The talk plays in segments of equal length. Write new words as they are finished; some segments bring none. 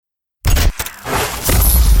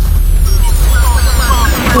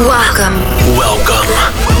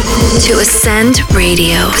to Ascend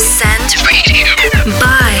Radio. Ascend Radio.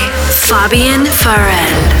 By Fabian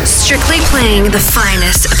Farrell. Strictly playing the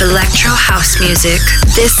finest of electro house music.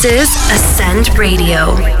 This is Ascend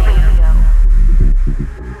Radio.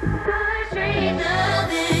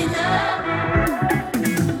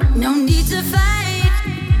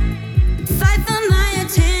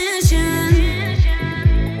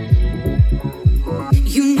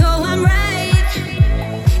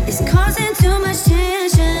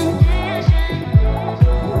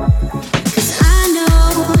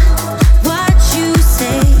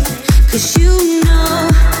 You know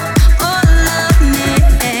all of me.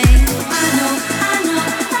 I know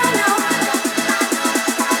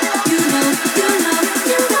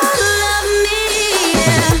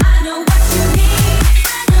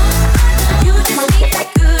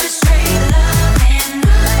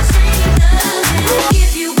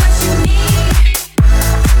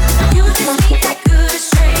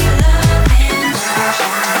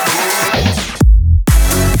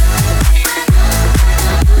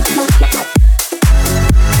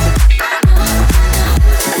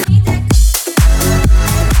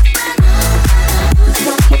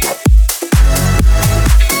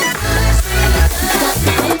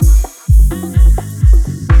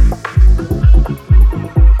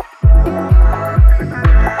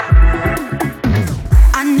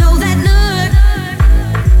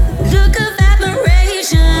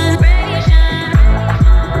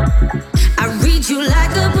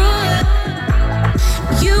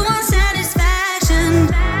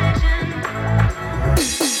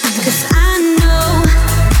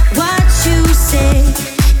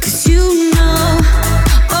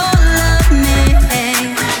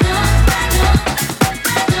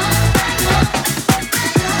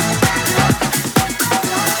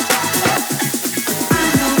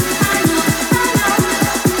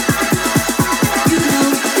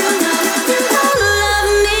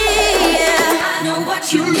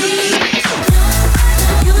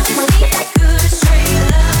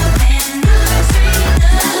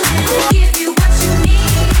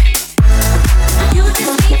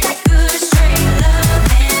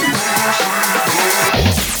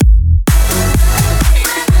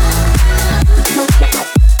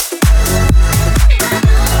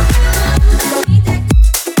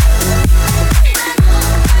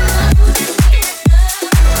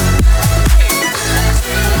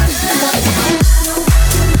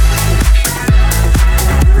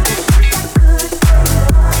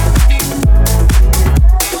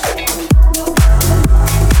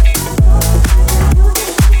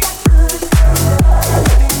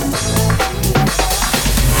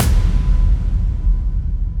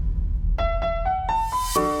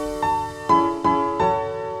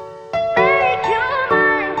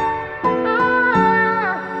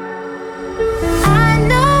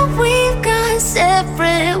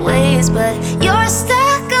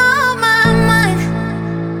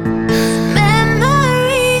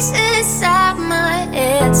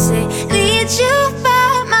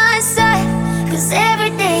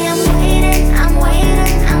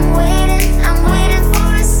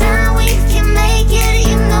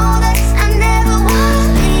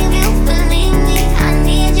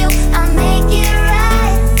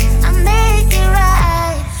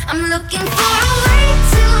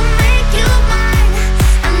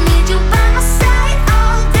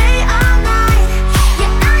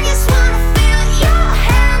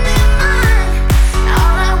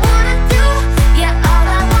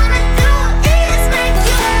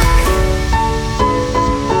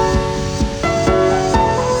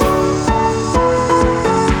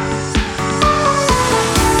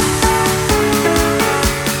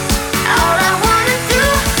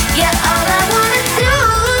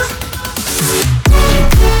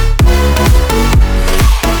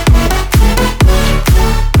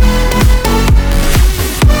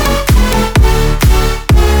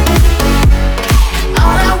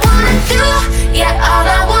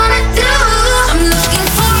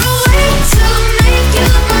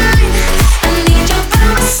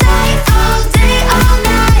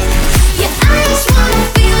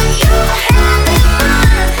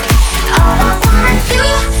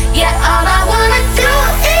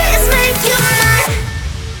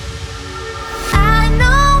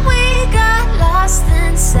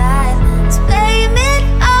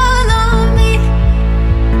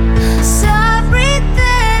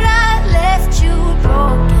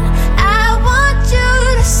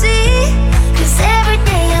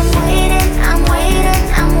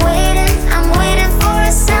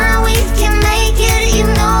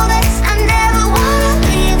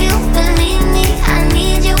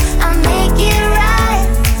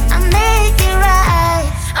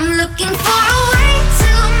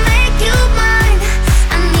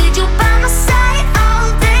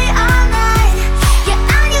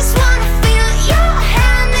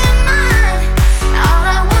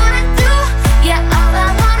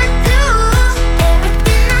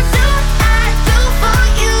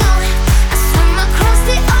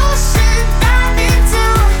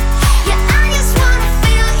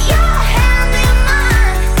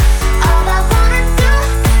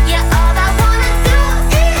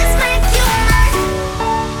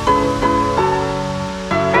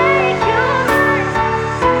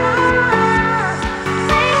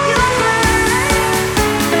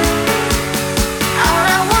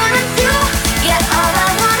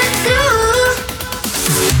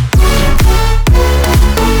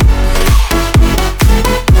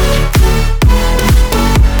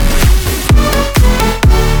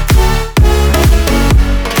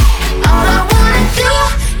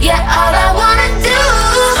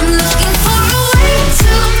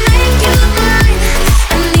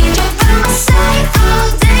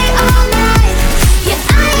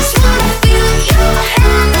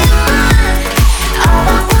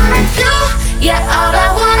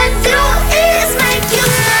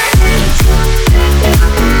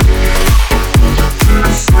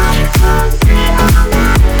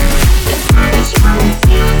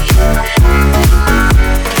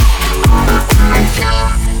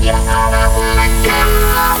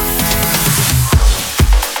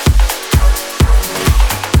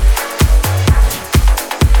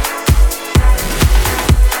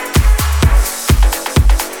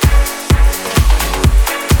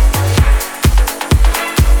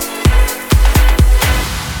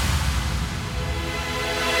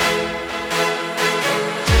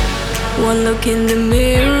look in the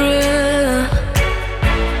mirror,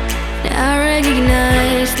 I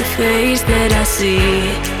recognize the face that I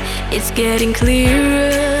see. It's getting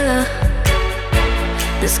clearer.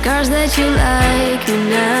 The scars that you like mean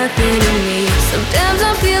nothing to me. Sometimes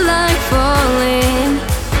I feel like falling,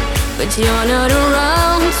 but you're not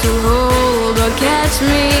around to hold or catch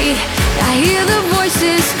me. I hear the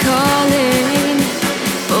voices calling,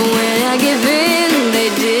 but when I give in, they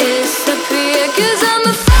disappear. 'Cause I'm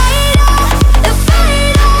a fighter, a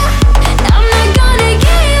fighter. I'm not gonna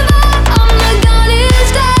give up, I'm not gonna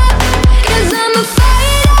stop. 'Cause I'm a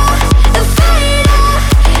fighter, a fighter.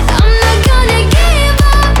 I'm not gonna give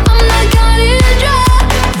up, I'm not gonna drop.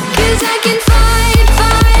 'Cause I can fight,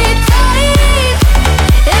 fight, fight.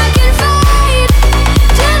 I can fight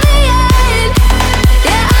till the end.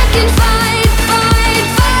 Yeah, I can fight, fight,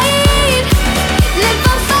 fight. And if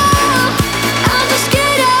I fall, I'll just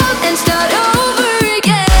get up and start over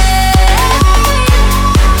again.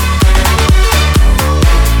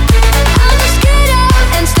 I'll just get up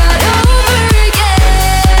and start over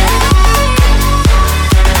again.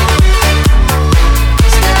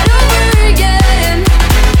 Start over again.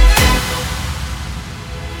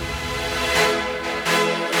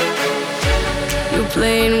 You're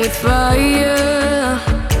playing with fire.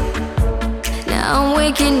 Now I'm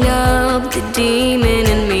waking up the demon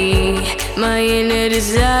in me, my inner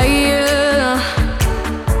desire.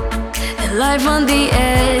 And life on the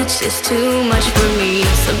edge is too much for me.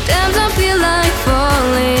 Sometimes I feel like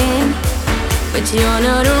falling, but you're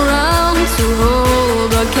not around to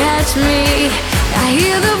hold or catch me. I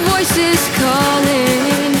hear the voices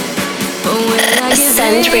calling, but when I give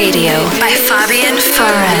Ascend in, Radio by Fabian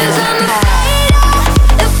Farrell. I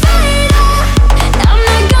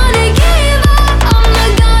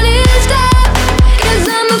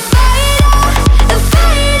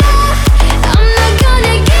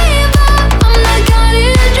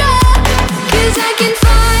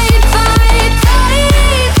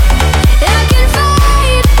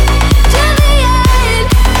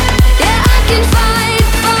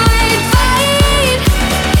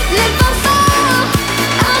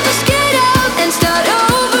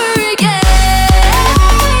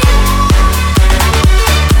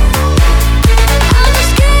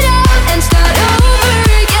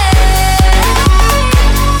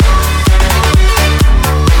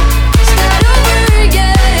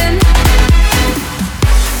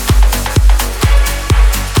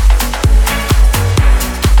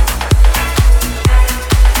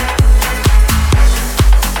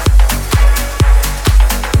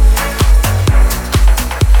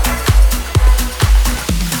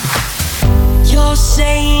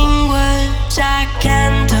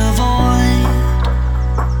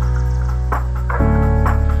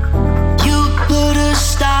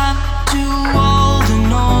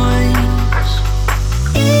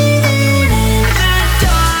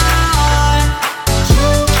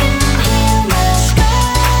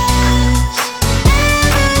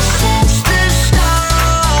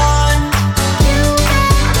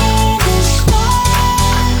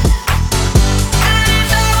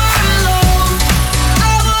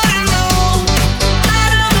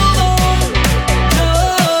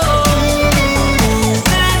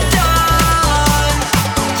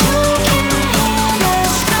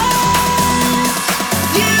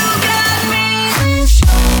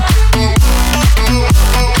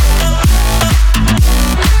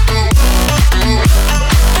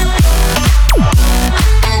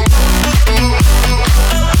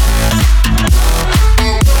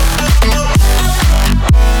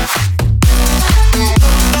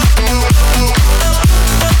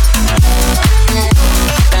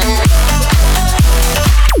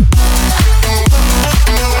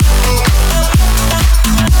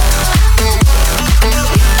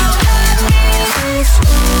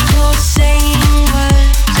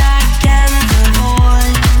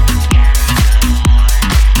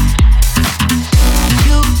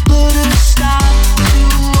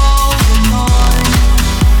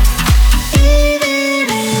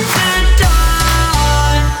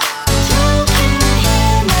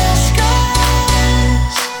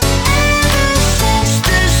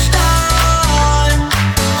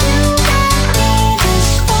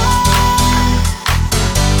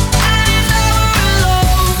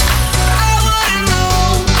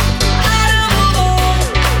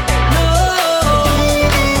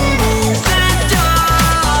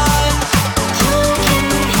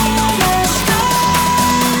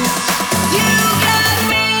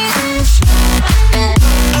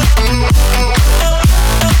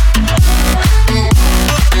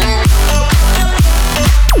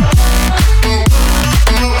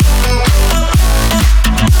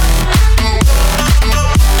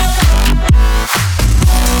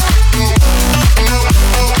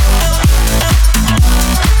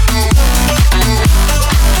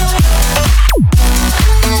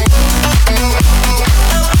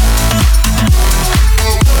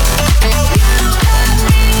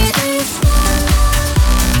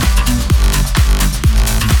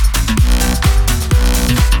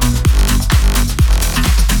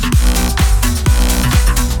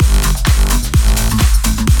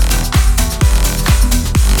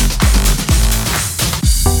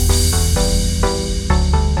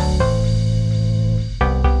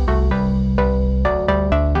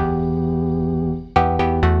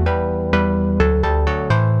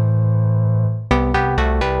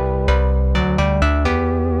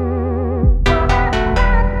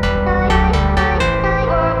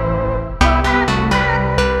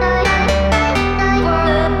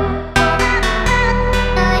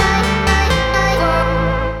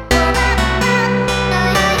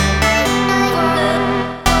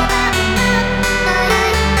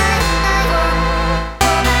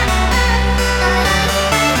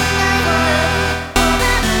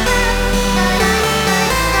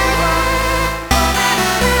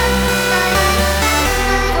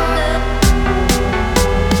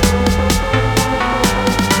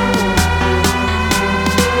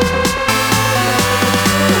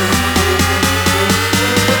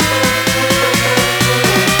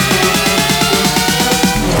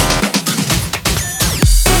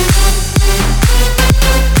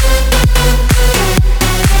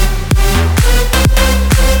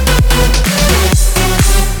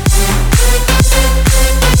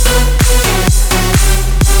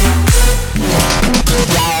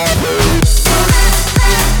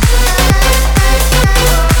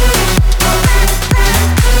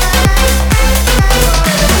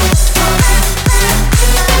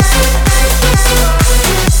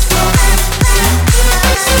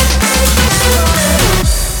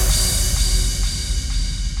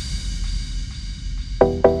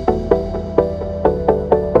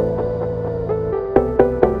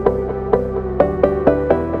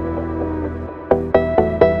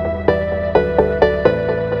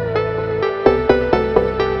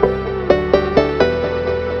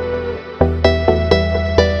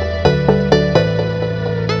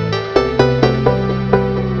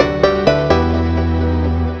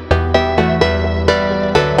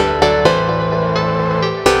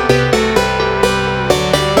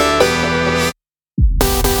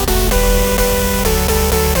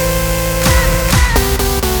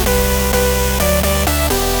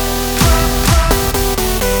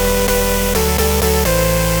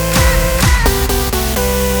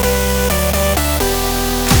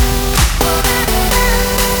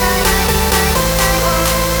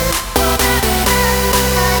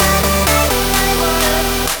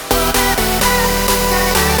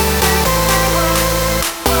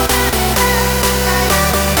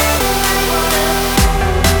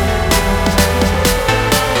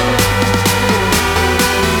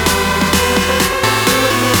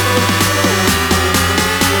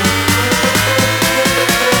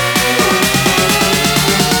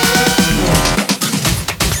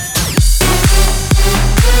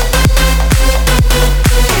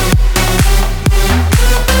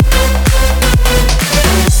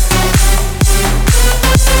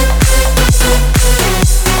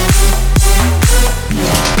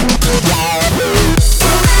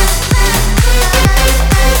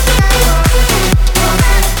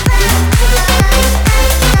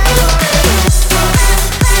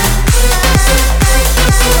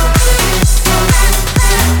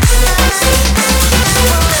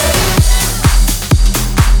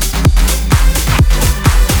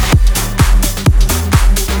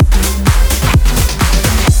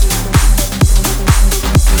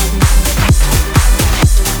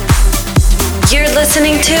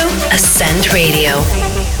listening to Ascend Radio.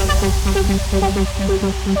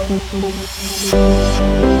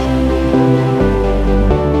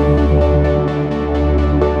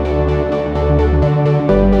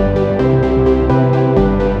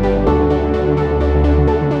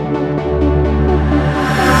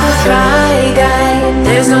 Cry guy,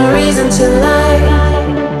 there's no reason to lie.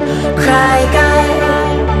 Cry guy,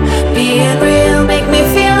 being real make me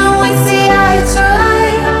feel we see eye to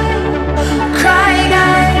eye.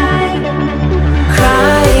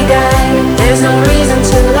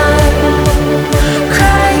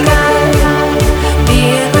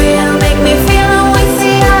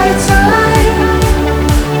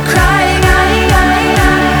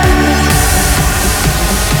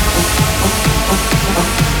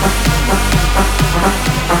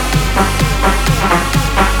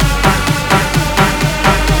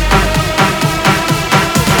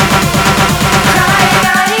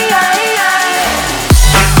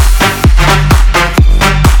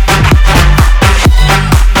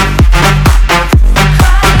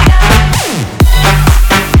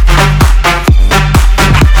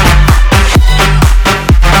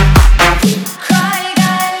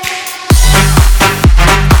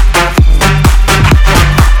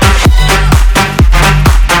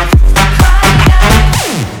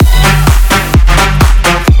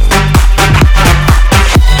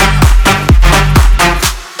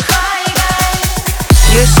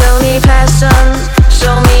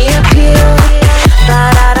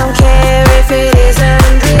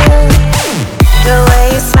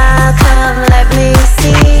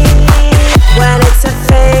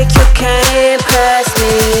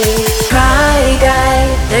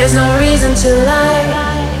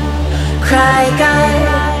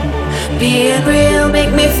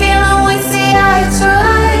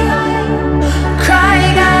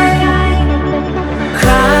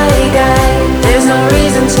 Cry guy, there's no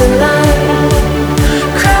reason to lie.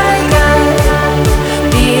 Cry guy,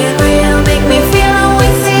 being real make me feel we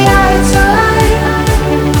see eye to eye.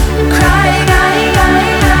 Cry guy.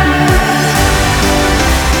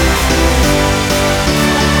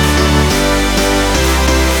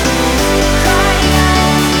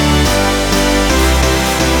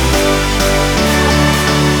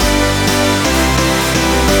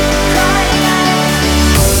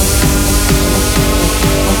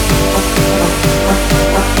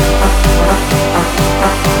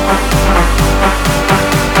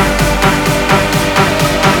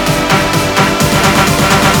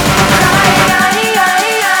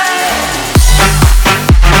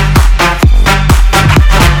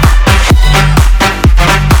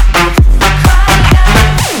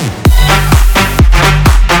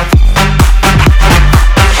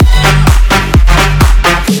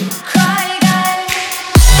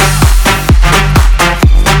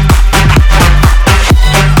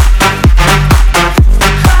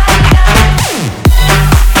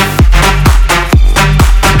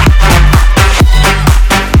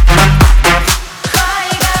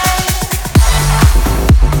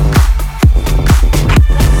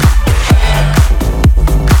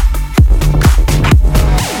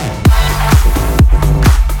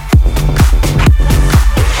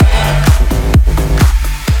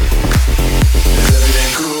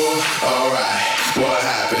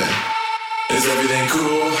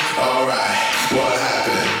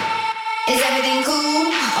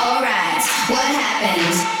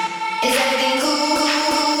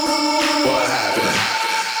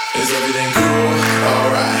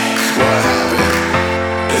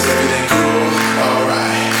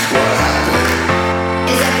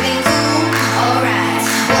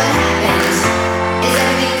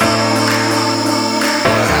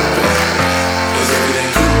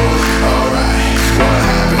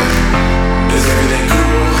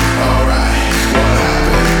 Alright.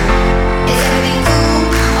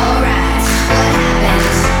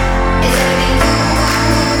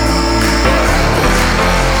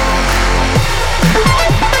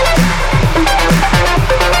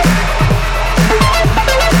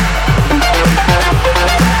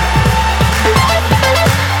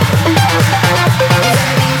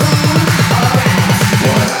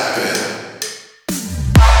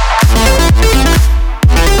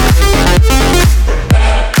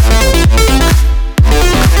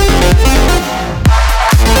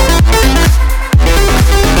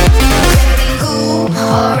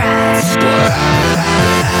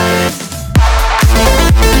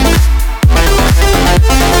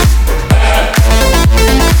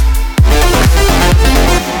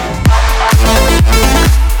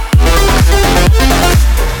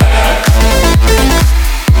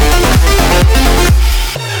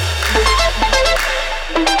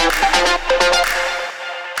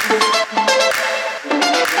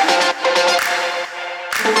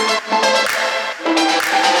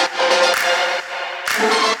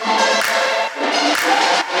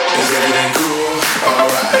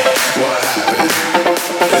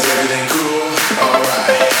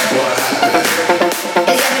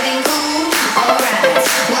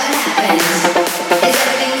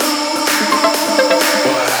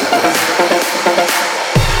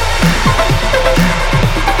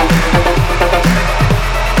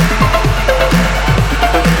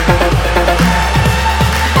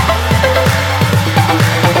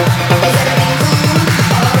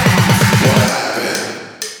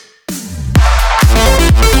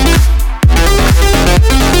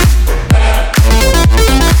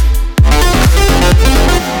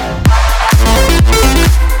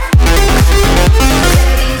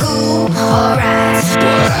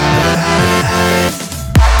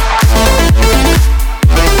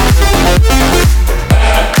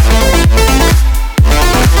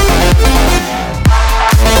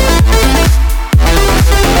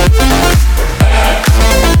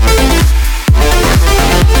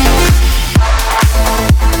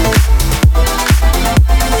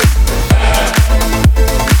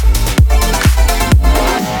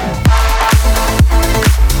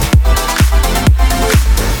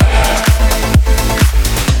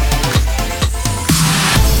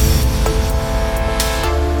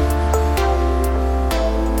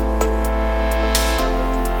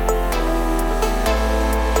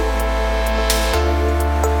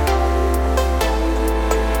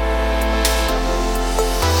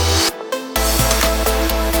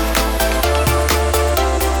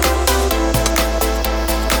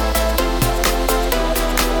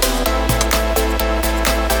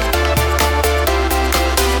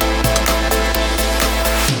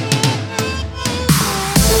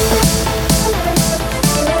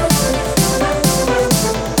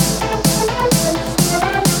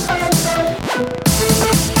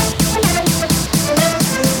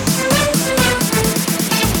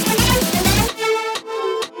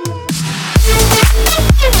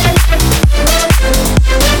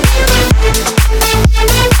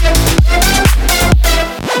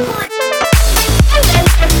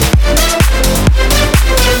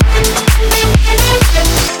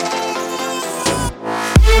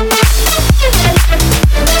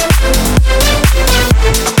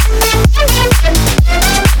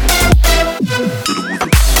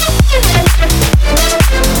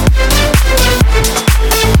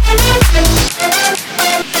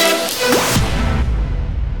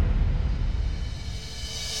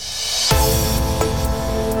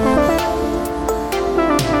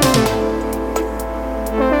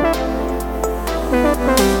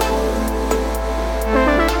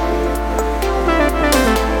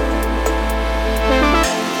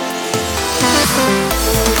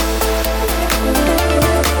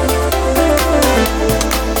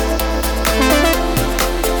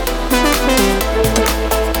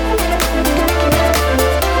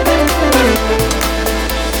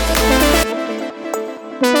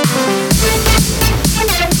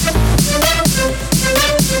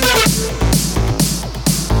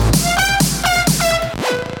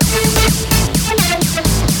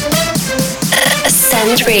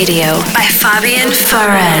 Ascend Radio by Fabian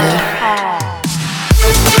Farrell.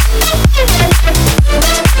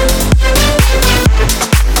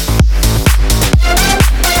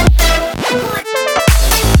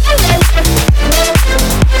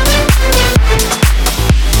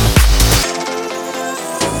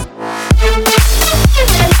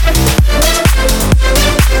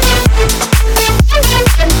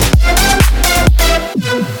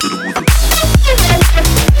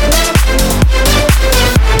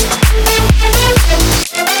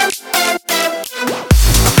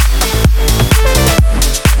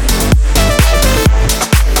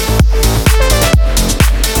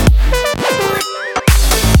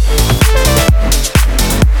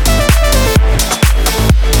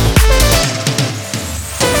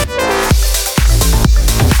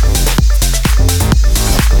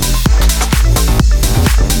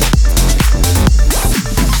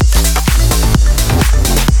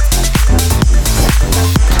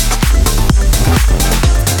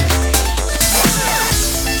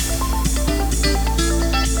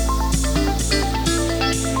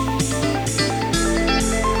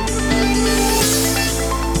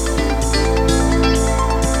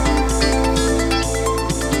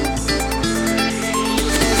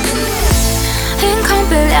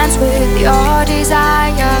 With your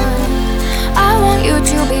desire, I want you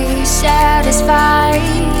to be satisfied.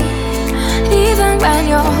 Even when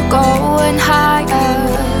you're going higher,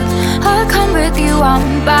 I'll come with you,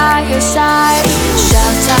 I'm by your side.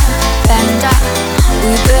 Shelter, bender,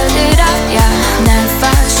 we build it up, yeah.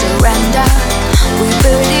 Never surrender, we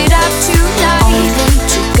build it up tonight. Only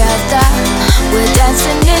together, we're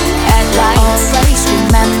dancing in headlights. Always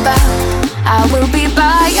remember, I will be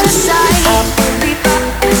by your side.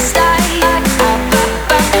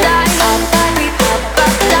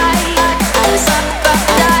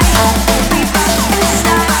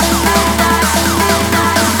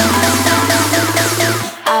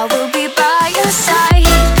 I will be by your side.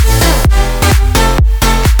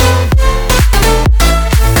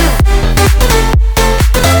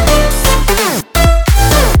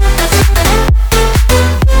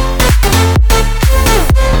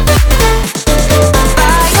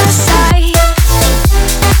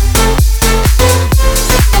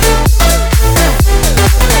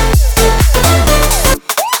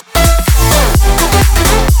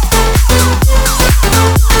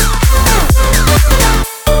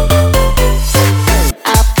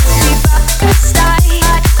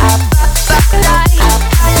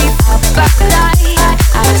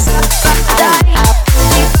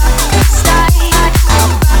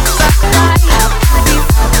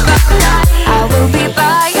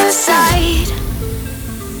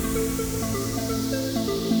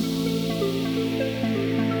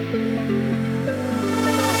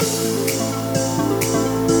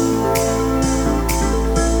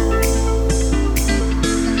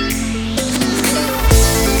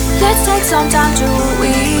 Some time to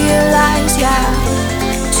realize, yeah,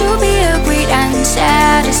 to be agreed and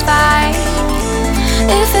satisfied.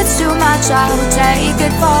 If it's too much, I'll take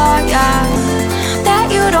it for ya. That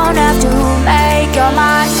you don't have to make your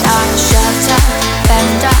mind up. Shelter,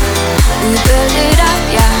 bender, we build it up,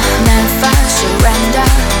 yeah. Never surrender,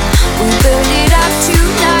 we build it up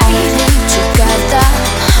tonight. Only together,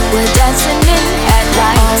 we're dancing in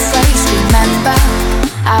headlights. Always remember,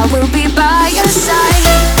 I will be by your side.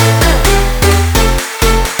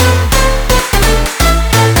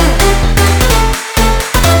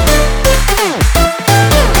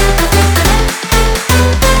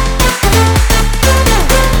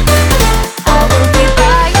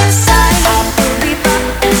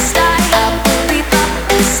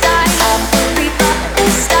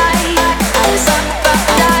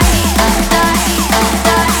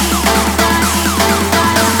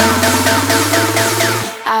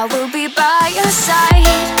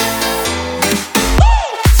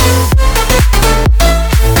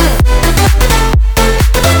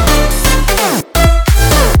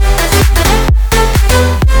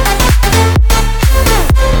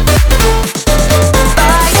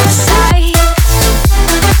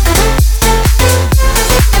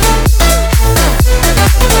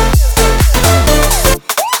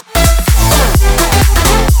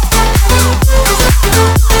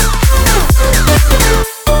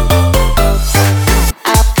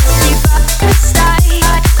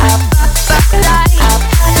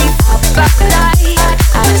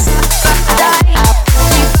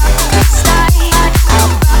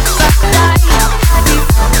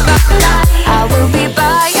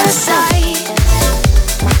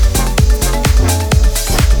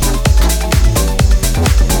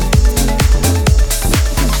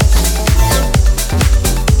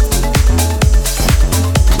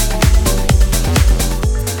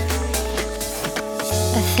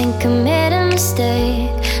 think I made a mistake.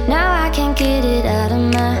 Now I can't get it out of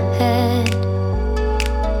my head.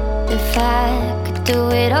 If I could do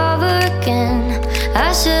it over again,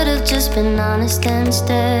 I should have just been honest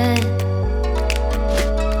instead.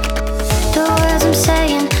 The words I'm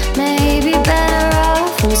saying may be better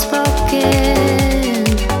off unspoken.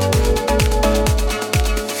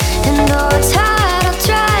 And though it's hard, I'll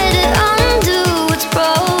try to undo what's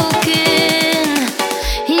broken.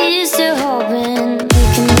 He's still hoping we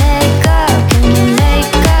can make up. Can we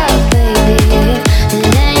make up, baby? If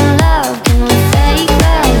it ain't love, can we fake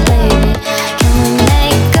love, baby? Can we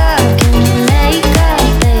make up? Can we make up,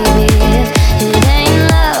 baby? If it ain't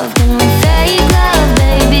love, can we fake love,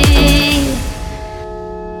 baby?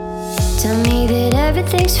 Tell me that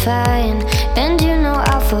everything's fine, and you know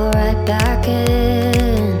I'll fall right back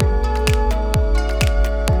in.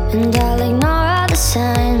 And I'll ignore all the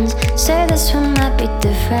signs, say this one might be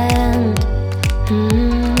different.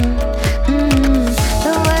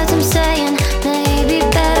 The words I'm saying may be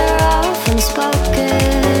better off unspoken.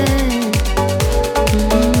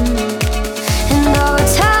 And though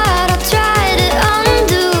it's hard, I'll try to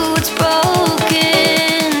undo what's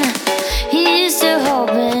broken. He's still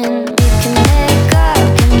hoping we can make up.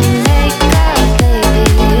 Can we make up,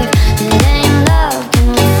 baby? If it ain't love, can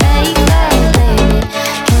we fake love, baby?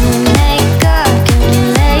 Can we make up? Can we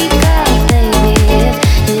make up, baby?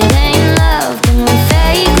 If it ain't love, can we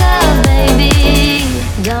fake love, baby?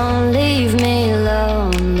 Don't leave me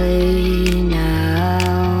lonely now.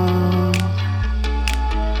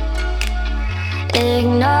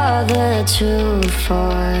 Ignore the truth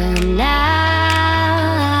for now.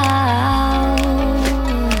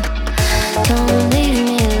 Don't leave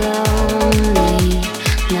me lonely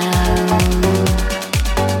now.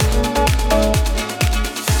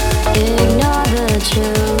 Ignore the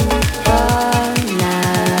truth for now.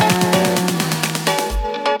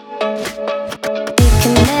 We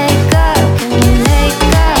can make up, can we make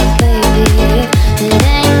up, baby? If it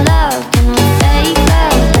ain't love, can we fake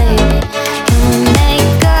love, baby? Can we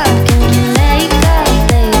make up, can we make up,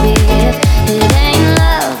 baby? If it ain't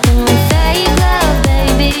love, can we fake love,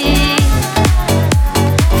 baby?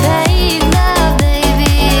 Fake love, baby.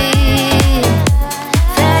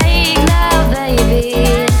 Fake love, baby.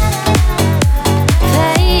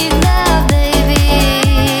 Fake love, baby.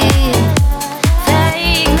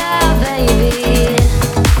 Fake love, baby.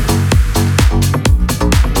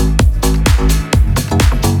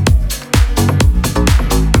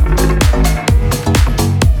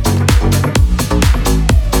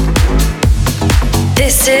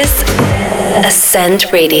 This is Ascend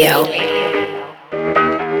Radio.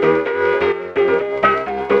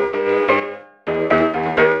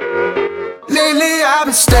 Lately I've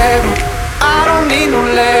been stable, I don't need no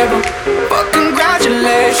label. But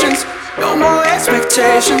congratulations, no more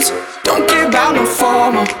expectations. Don't care about no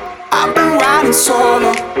formal, I've been riding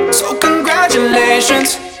solo. So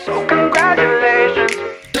congratulations, so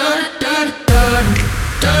congratulations.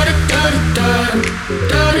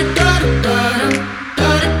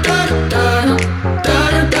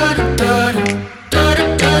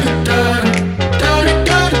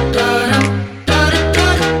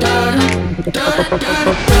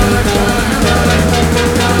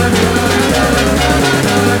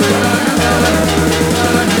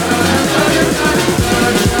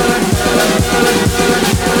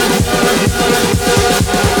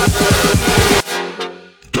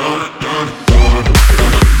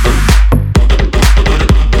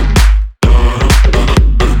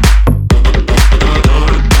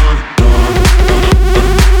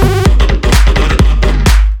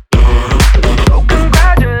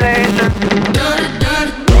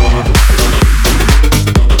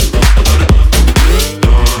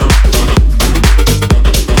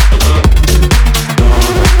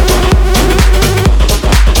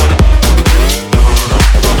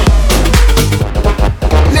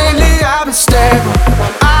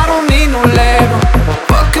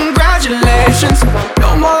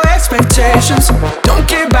 Don't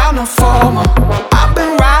care about no formal, I've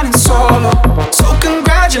been riding solo. So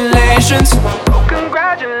congratulations, oh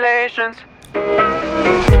congratulations.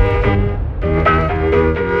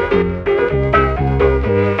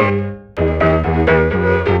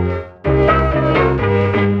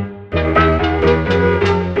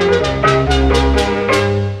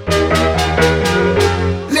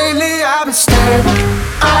 Lately I've been stable,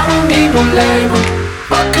 I don't need no label.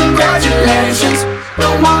 But congratulations,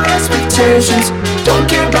 no more expectations. Don't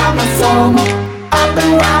care about my formal, I've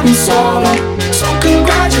been riding solo. So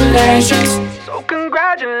congratulations, so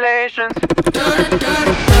congratulations.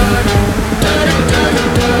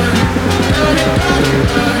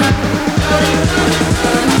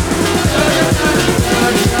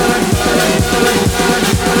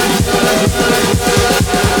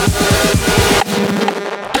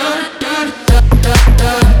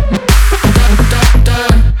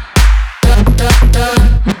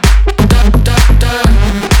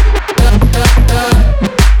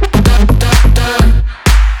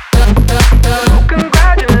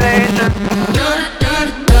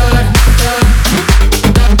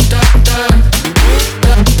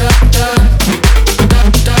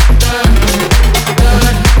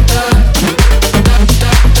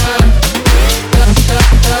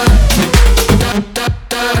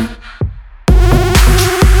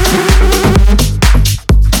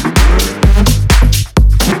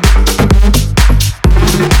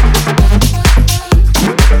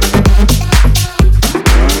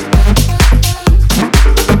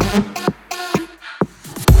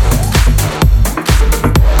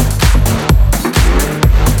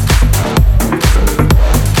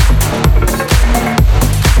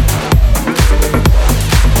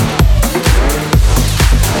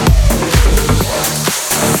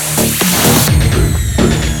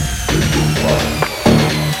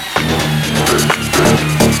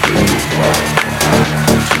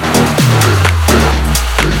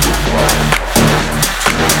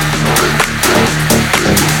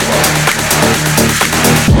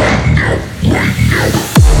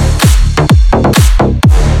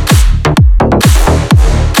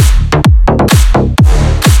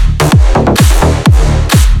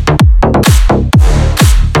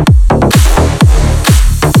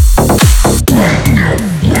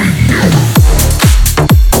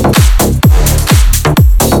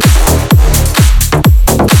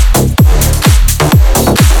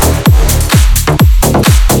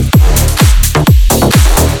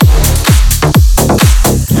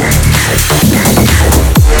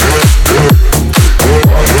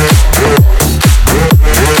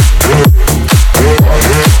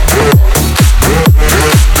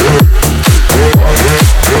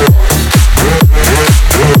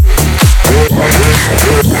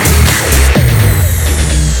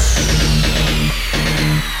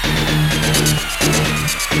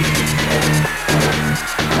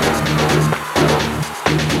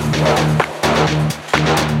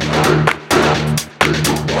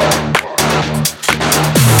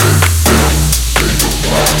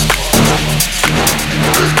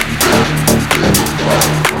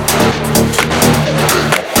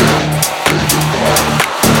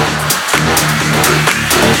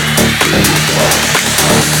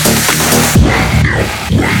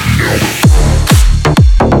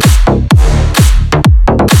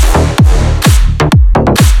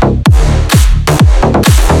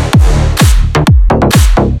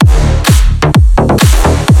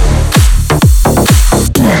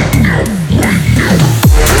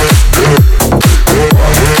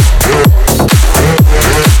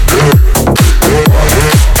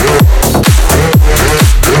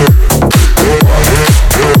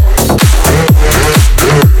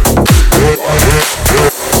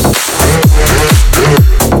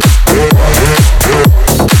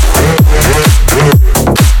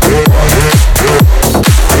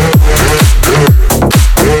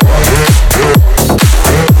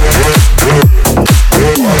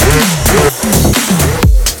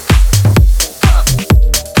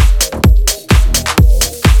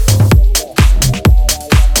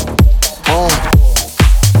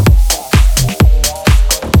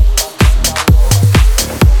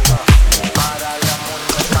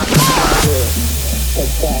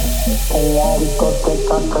 En la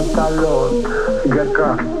discoteca, qué calor.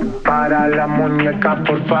 Yeca, para la muñeca,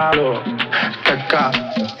 por favor. Yeca,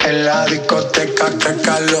 en la discoteca, qué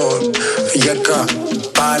calor. Yeca,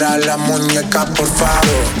 para la muñeca, por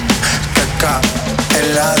favor. Yeca,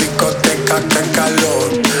 en la discoteca, qué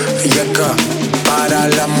calor. Yeca, para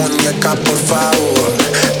la muñeca, por favor.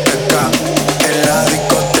 Yeca, en la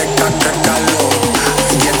discoteca, qué calor.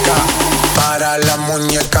 Yeca, para la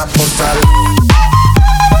muñeca, por favor.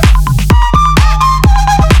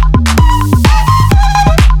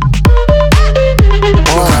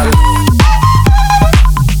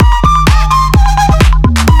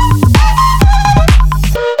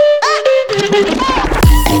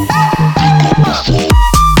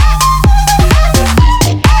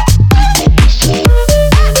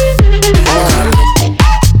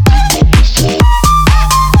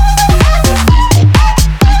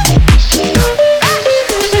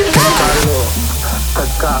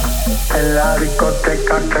 En la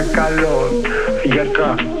discoteca, qué calor.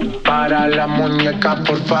 Yeca, para la muñeca,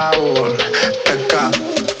 por favor. Yeca,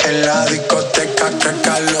 en la discoteca, qué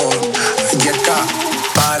calor. Yeca,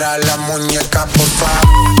 para la muñeca, por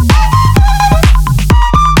favor.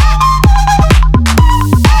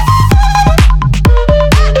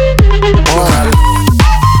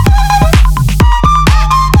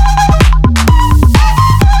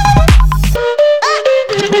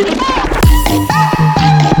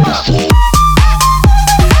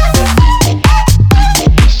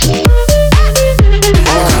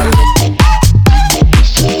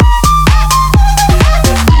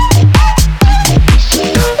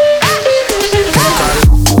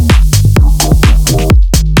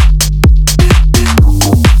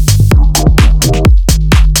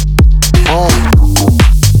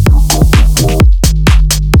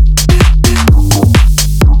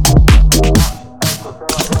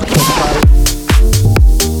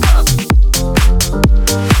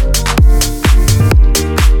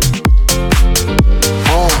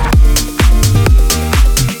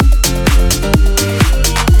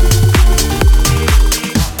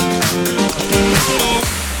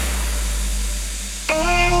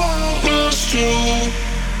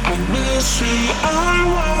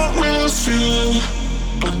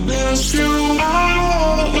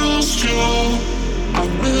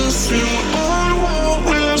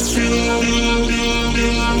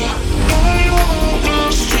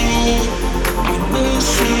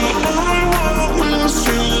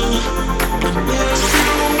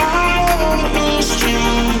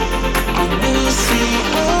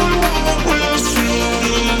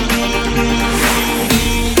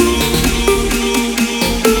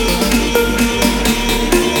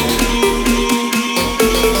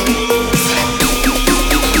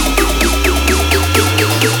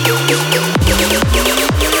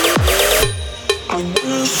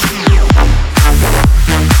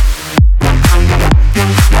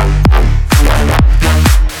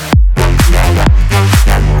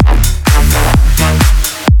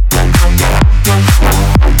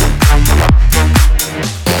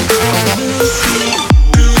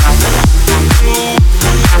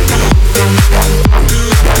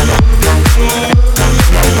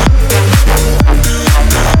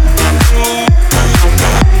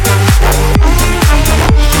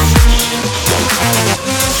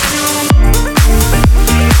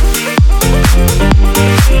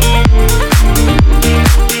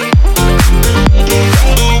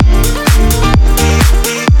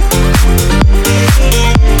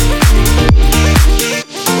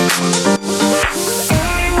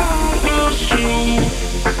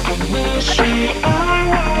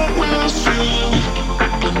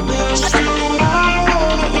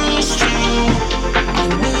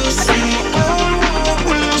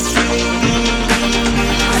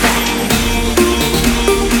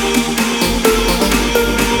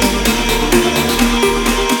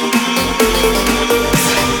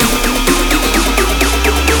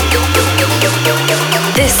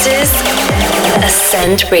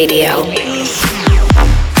 Ascend Radio.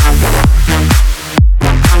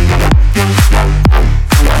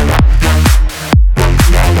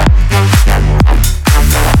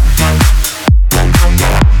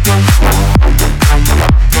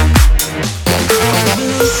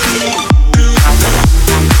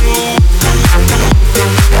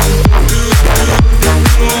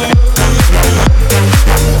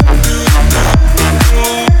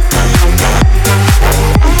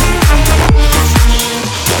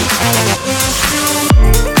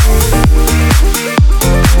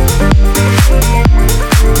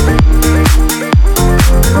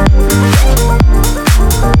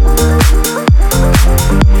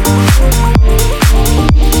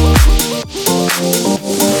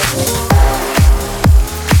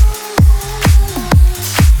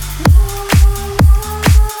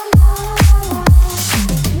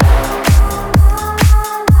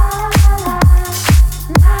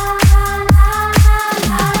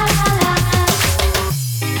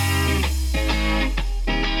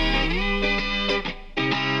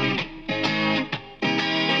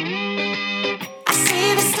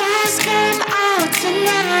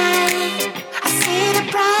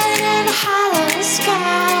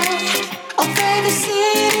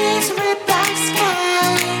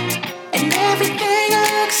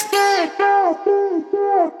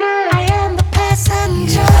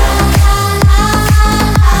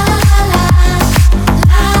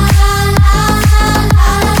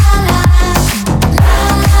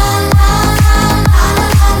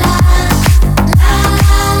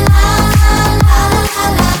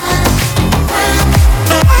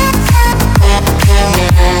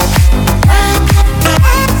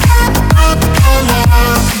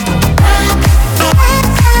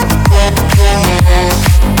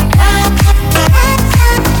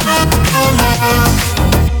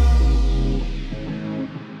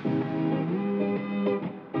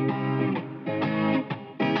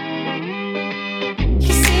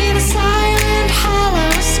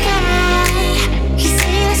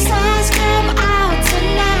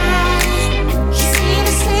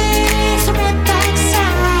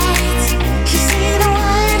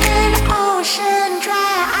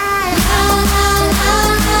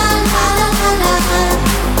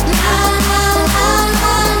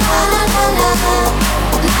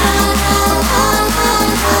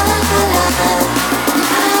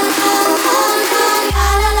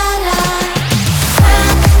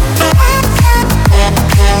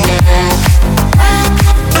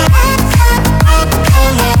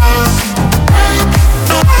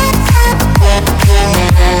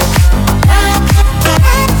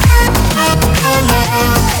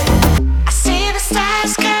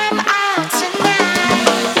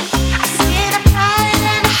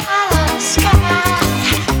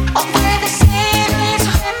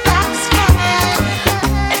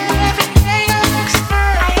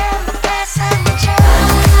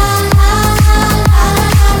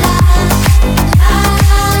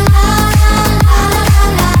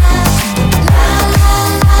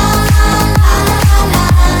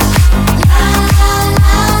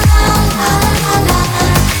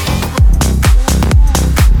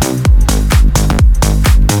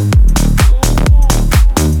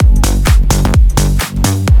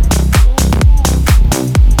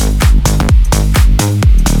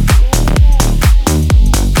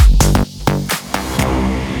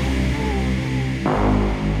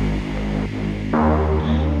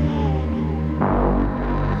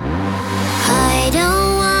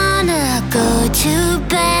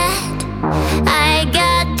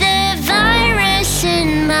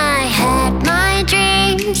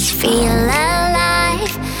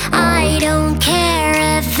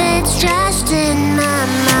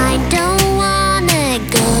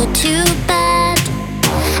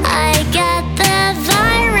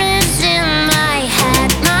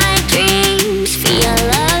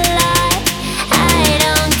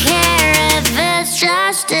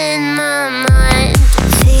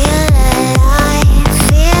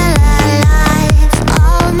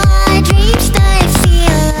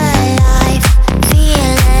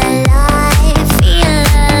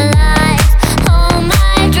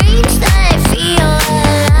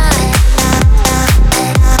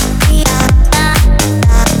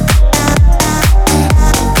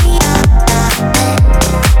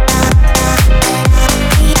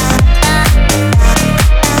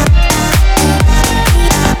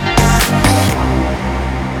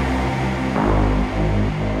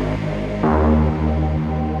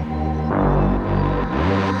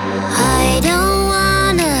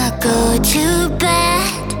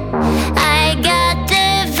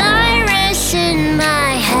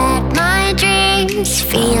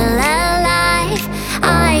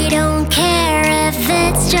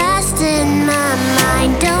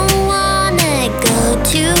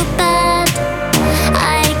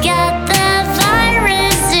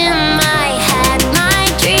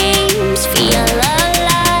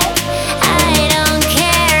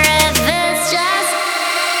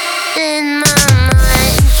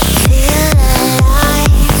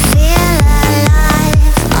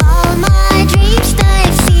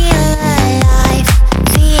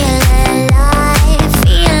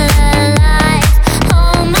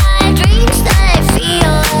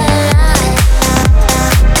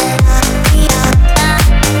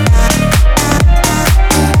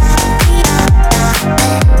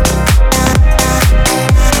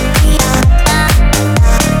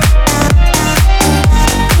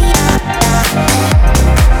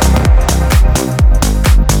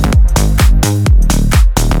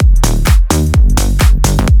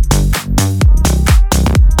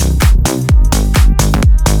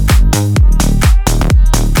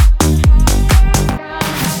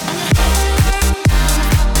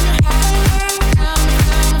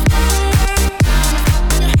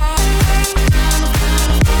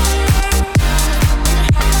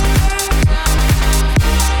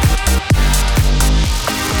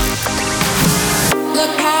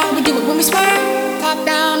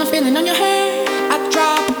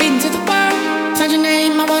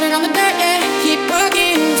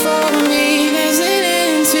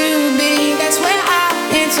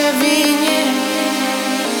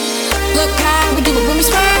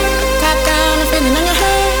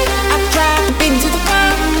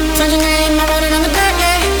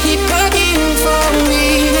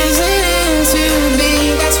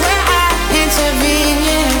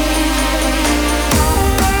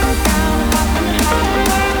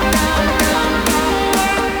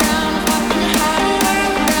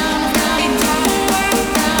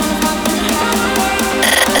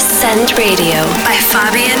 Ascend Radio by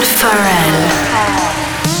Fabian Farren.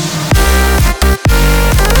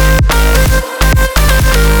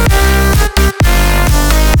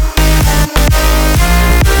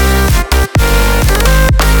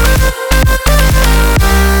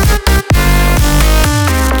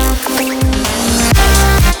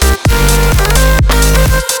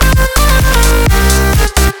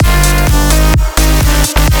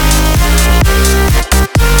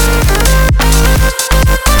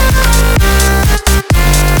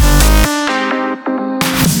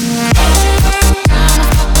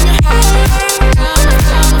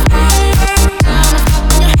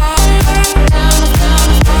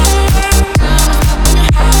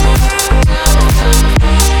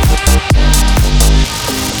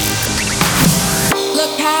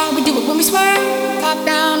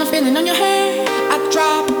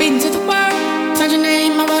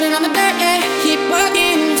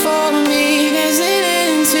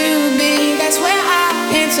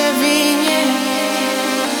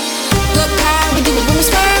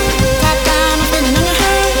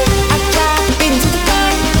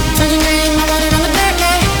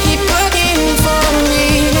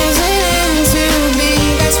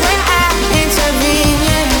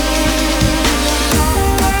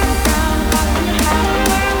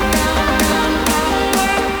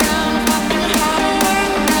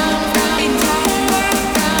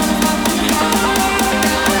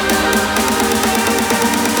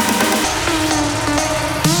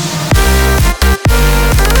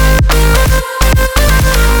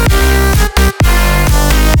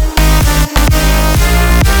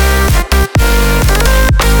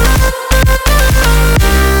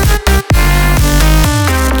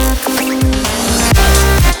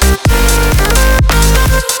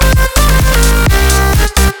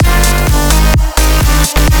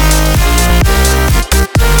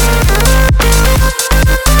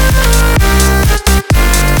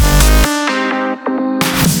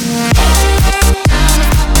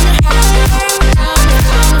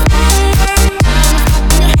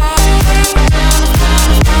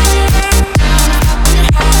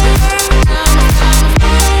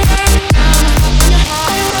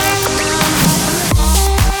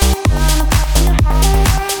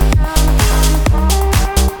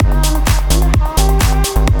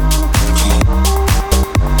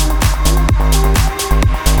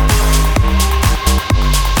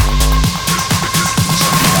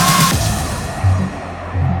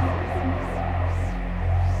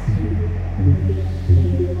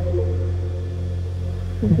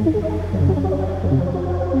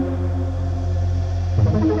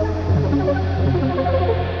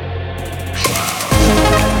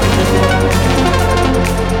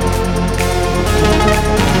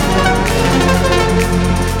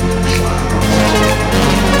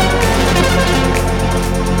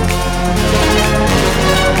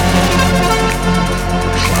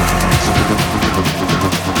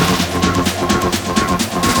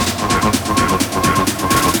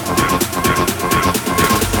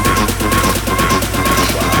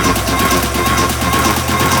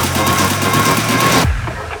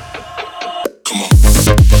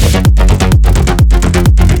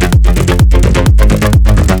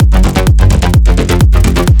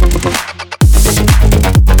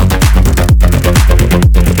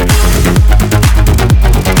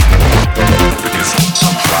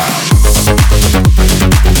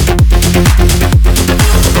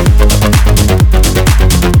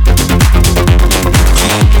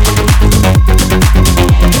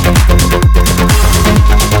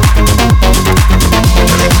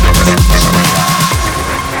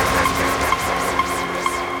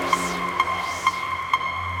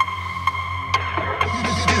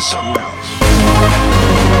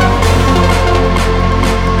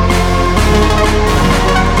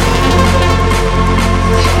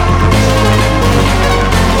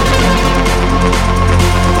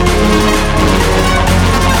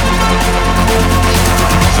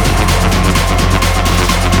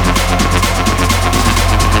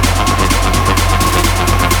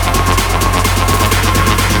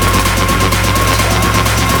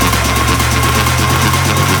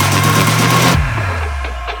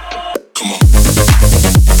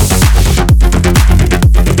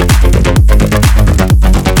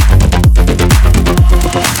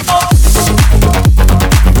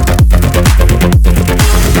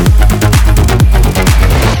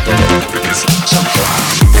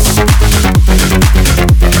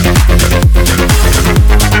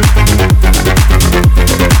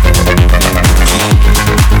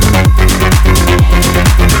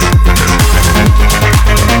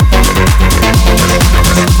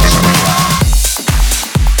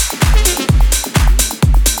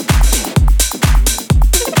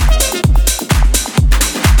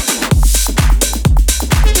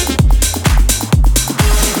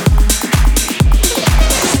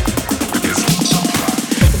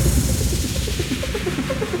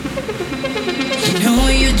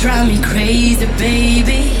 drive me crazy,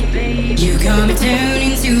 baby. You got me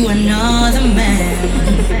turning to another man.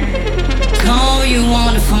 Call you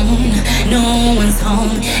on the phone, no one's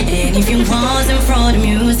home. And if you wasn't for the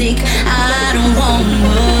music, I don't want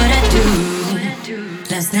what I do.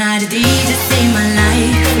 Last night the DJ saved my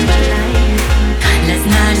life. Last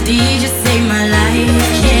night the DJ saved my life,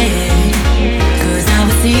 yeah. Cause I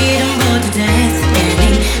was sitting bored to death. And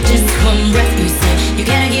in just one breath you said, you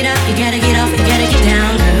gotta get up, you gotta get off, you gotta get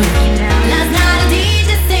down, girl. Last night the DJ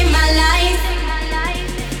saved my life.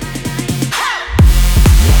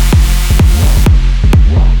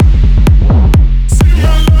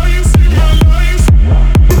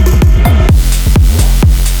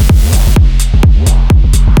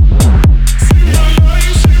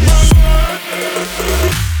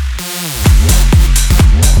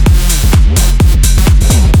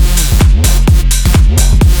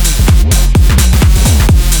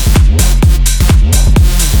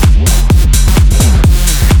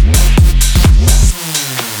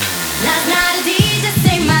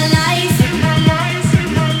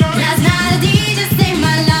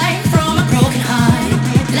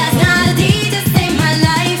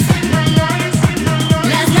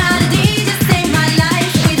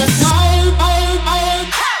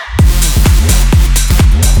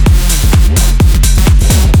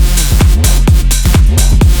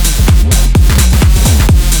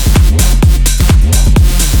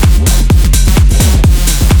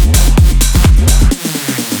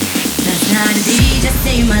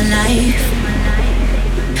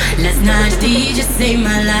 Saved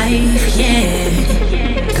my life, yeah.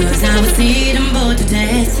 Cause I was sitting bored to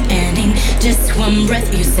death. And in just one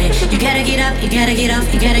breath you say, you gotta get up, you gotta get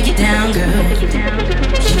off, you gotta get down, girl.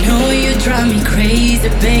 You know you drive me crazy,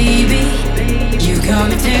 baby. You got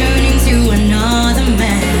me turning to another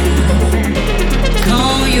man.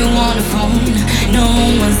 Call you on the phone, no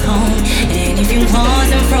one's home. And if you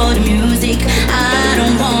wasn't for the music, I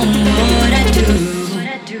don't want what I do.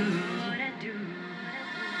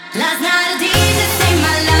 Last night a DJ saved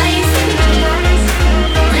my life.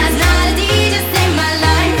 Last night a DJ saved my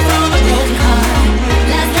life from a broken heart.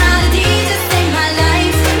 Last night a DJ saved my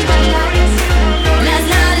life. Last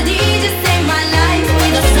night a DJ saved my life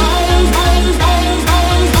with a song, song, song, song, song, song,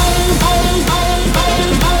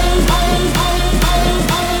 song, song, song, song, song, song,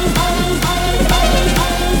 song,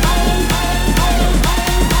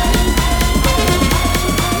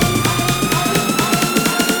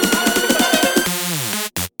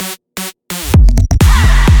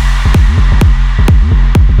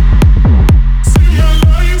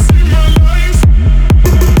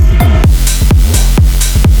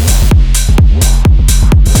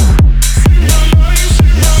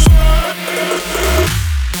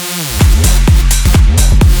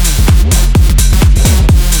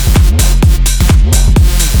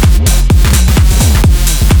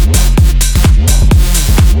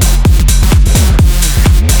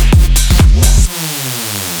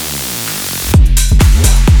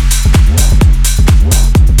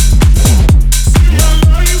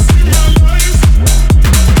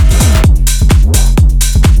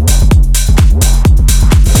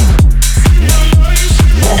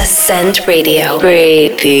 Ascend Radio.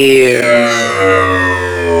 Radio.